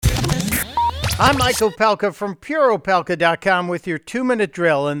I'm Michael Opelka from PureOpelka.com with your 2-minute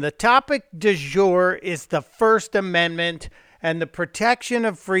drill, and the topic du jour is the First Amendment and the protection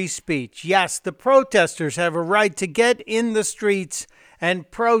of free speech. Yes, the protesters have a right to get in the streets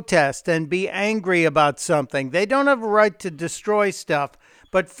and protest and be angry about something. They don't have a right to destroy stuff,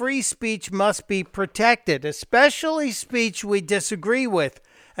 but free speech must be protected, especially speech we disagree with.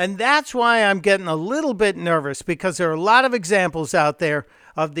 And that's why I'm getting a little bit nervous, because there are a lot of examples out there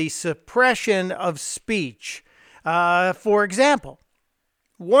of the suppression of speech. For example,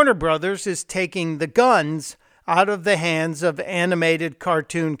 Warner Brothers is taking the guns out of the hands of animated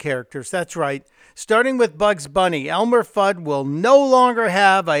cartoon characters. That's right. Starting with Bugs Bunny, Elmer Fudd will no longer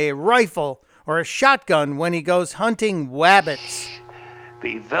have a rifle or a shotgun when he goes hunting wabbits.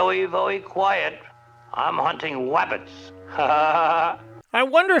 Be very, very quiet. I'm hunting wabbits. I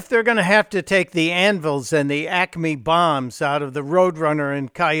wonder if they're going to have to take the anvils and the Acme bombs out of the Roadrunner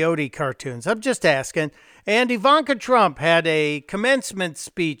and Coyote cartoons. I'm just asking. And Ivanka Trump had a commencement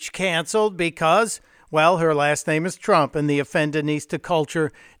speech canceled because, well, her last name is Trump, and the Offendinista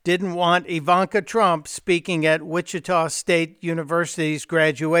culture didn't want Ivanka Trump speaking at Wichita State University's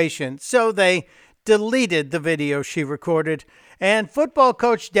graduation. So they deleted the video she recorded. And football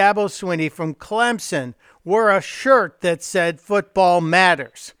coach Dabo Swinney from Clemson wore a shirt that said "Football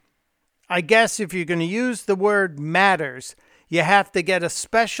Matters." I guess if you're going to use the word matters, you have to get a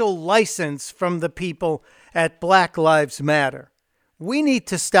special license from the people at Black Lives Matter. We need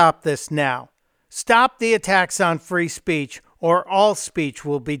to stop this now. Stop the attacks on free speech, or all speech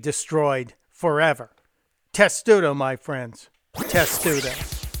will be destroyed forever. Testudo, my friends. Testudo.